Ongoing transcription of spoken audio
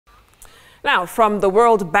Now, from the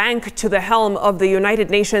World Bank to the helm of the United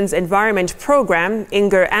Nations Environment Program,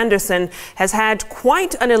 Andersen has had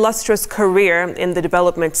quite an illustrious career in the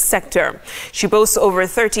development sector. She boasts over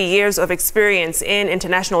 30 years of experience in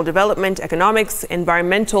international development, economics,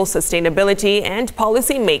 environmental sustainability, and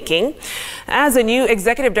policy making. As a new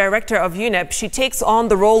Executive Director of UNEP, she takes on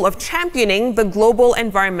the role of championing the global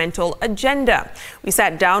environmental agenda. We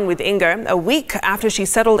sat down with Inger a week after she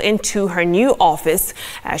settled into her new office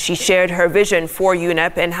as she shared her vision for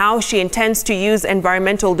UNEP and how she intends to use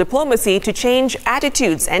environmental diplomacy to change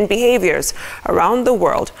attitudes and behaviors around the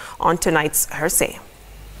world on tonight's Her Say.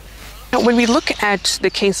 When we look at the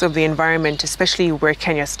case of the environment, especially where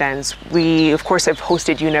Kenya stands, we of course have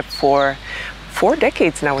hosted UNEP for 4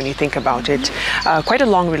 decades now when you think about it, quite a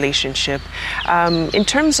long relationship. In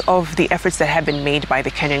terms of the efforts that have been made by the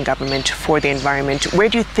Kenyan government for the environment, where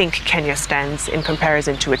do you think Kenya stands in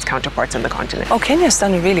comparison to its counterparts on the continent? Oh, Kenya's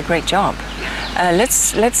done a really great job.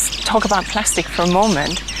 Let's talk about plastic for a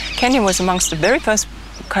moment. Kenya was amongst the very first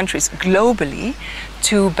countries globally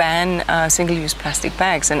to ban single-use plastic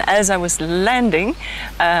bags. And as I was landing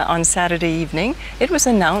on Saturday evening, it was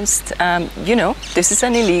announced, this is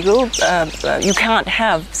an illegal, you can't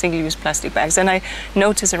have single-use plastic bags. And I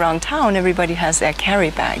notice around town, everybody has their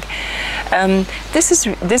carry bag.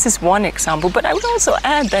 This is one example, but I would also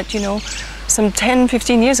add that, some 10,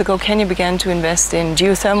 15 years ago, Kenya began to invest in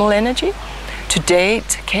geothermal energy. To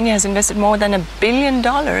date, Kenya has invested more than $1 billion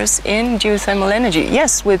in geothermal energy.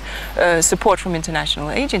 Yes, with support from international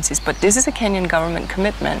agencies, but this is a Kenyan government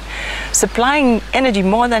commitment. Supplying energy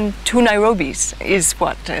more than 2 Nairobis is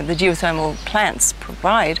what the geothermal plants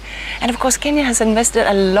provide. And of course, Kenya has invested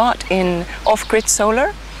a lot in off-grid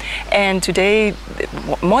solar. And today,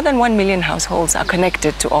 more than 1 million households are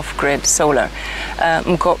connected to off-grid solar.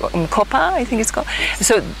 Mkopa, I think it's called.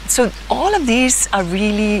 So all of these are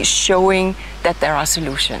really showing that there are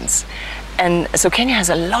solutions. And so Kenya has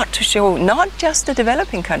a lot to show, not just the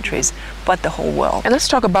developing countries, but the whole world. And let's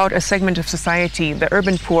talk about a segment of society, the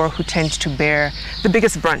urban poor, who tend to bear the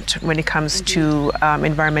biggest brunt when it comes to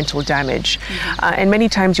environmental damage. And many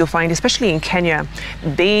times you'll find, especially in Kenya,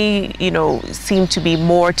 they, seem to be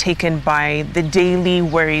more taken by the daily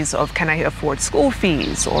worries of, can I afford school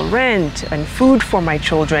fees or rent and food for my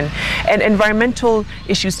children? And environmental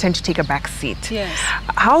issues tend to take a back seat. Yes.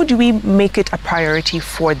 How do we make it a priority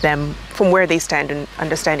for them from where they stand in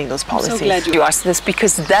understanding those policies? I'm so glad you asked this,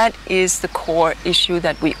 because that is the core issue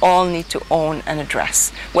that we all need to own and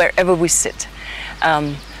address wherever we sit.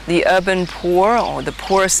 The urban poor, or the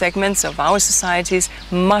poorer segments of our societies,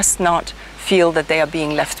 must not feel that they are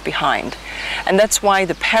being left behind. And that's why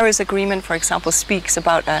the Paris Agreement, for example, speaks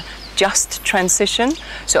about a just transition.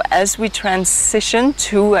 So as we transition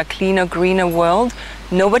to a cleaner, greener world,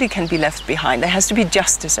 nobody can be left behind. There has to be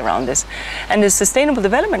justice around this. And the Sustainable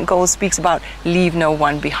Development Goal speaks about leave no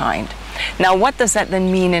one behind. Now, what does that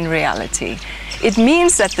then mean in reality? It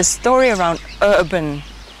means that the story around urban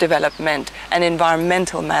development and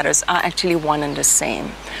environmental matters are actually one and the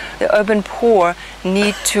same. The urban poor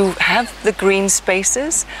need to have the green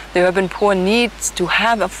spaces. The urban poor needs to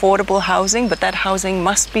have affordable housing, but that housing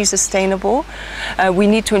must be sustainable. We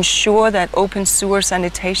need to ensure that open sewer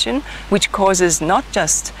sanitation, which causes not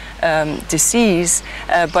just disease,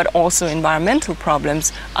 but also environmental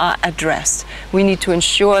problems, are addressed. We need to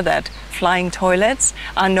ensure that flying toilets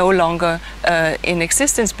are no longer in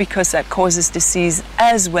existence, because that causes disease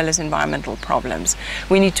as well as environmental problems.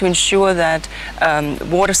 We need to ensure that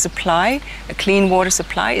water supply, a clean water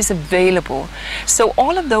supply, is available. So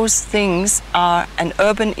all of those things are an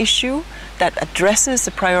urban issue that addresses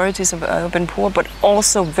the priorities of urban poor, but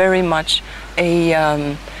also very much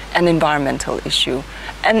an environmental issue.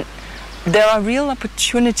 And there are real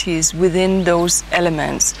opportunities within those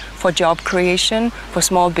elements for job creation, for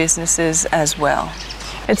small businesses as well.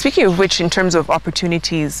 And speaking of which, in terms of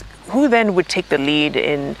opportunities, who then would take the lead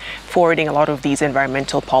in forwarding a lot of these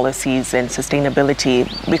environmental policies and sustainability?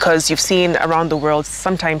 Because you've seen around the world,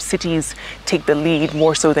 sometimes cities take the lead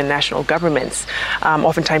more so than national governments.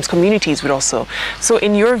 Oftentimes communities would also. So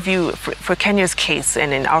in your view, for Kenya's case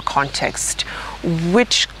and in our context,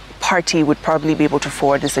 which party would probably be able to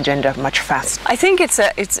forward this agenda much faster? I think it's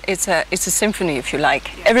a symphony, if you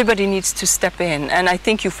like. Everybody needs to step in, and I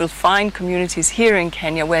think you will find communities here in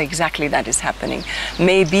Kenya where exactly that is happening.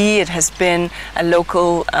 Maybe it has been a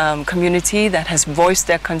local community that has voiced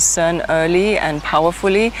their concern early and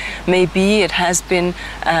powerfully. Maybe it has been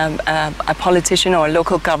a politician or a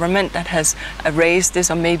local government that has raised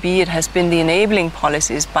this, or maybe it has been the enabling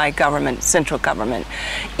policies by government, central government.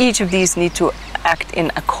 Each of these need to act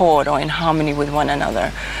in accord or in harmony with one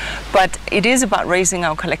another. But it is about raising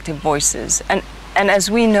our collective voices. And as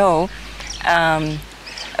we know,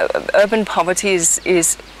 urban poverty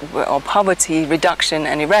or poverty reduction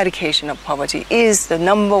and eradication of poverty is the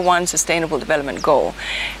 #1 sustainable development goal.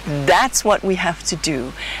 That's what we have to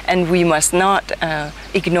do, and we must not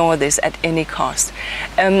ignore this at any cost.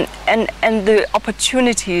 And the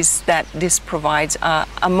opportunities that this provides are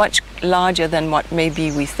much larger than what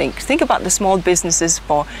maybe we think. Think about the small businesses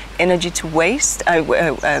for energy to waste,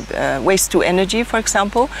 waste to energy, for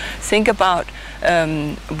example. Think about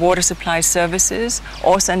water supply services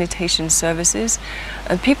or sanitation services.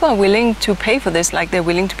 People are willing to pay for this like they're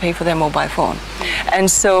willing to pay for their mobile phone. And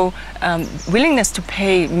so willingness to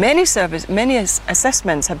pay, many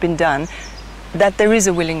assessments have been done that there is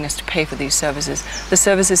a willingness to pay for these services. The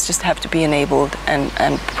services just have to be enabled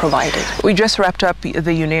and provided. We just wrapped up the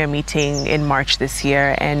UNEP meeting in March this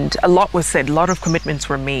year, and a lot was said, a lot of commitments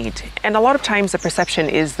were made. And a lot of times the perception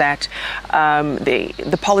is that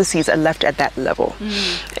the policies are left at that level.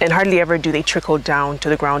 And hardly ever do they trickle down to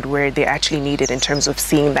the ground where they're actually needed in terms of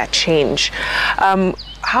seeing that change.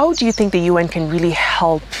 How do you think the UN can really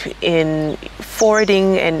help in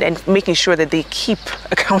forwarding and making sure that they keep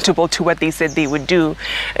accountable to what they said they would do,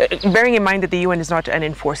 bearing in mind that the UN is not an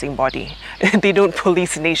enforcing body. They don't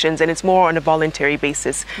police nations, and it's more on a voluntary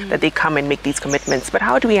basis that they come and make these commitments. But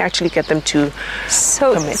how do we actually get them to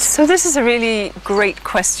commit? So this is a really great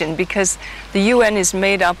question, because the UN is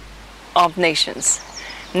made up of nations.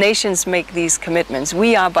 Nations make these commitments.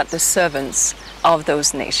 We are but the servants of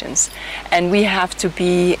those nations, and we have to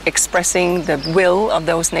be expressing the will of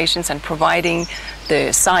those nations and providing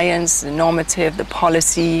the science, the normative, the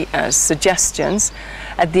policy suggestions.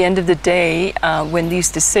 At the end of the day, when these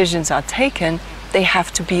decisions are taken, they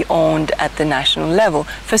have to be owned at the national level,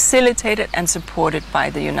 facilitated and supported by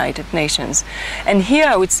the United Nations. And here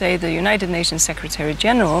I would say the United Nations Secretary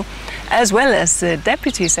General, as well as the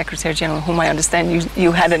Deputy Secretary General, whom I understand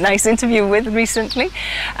you had a nice interview with recently,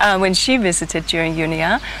 when she visited during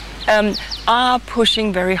UNEP, are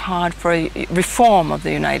pushing very hard for a reform of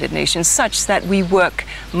the United Nations such that we work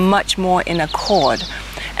much more in accord.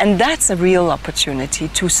 And that's a real opportunity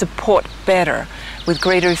to support better, with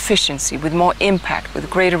greater efficiency, with more impact, with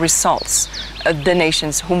greater results, the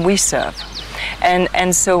nations whom we serve.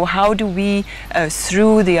 And so how do we,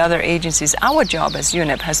 through the other agencies, our job as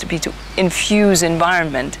UNEP has to be to infuse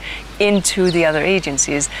environment into the other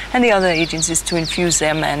agencies, and the other agencies to infuse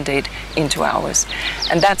their mandate into ours.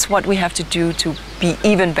 And that's what we have to do to be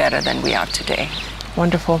even better than we are today.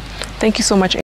 Wonderful. Thank you so much.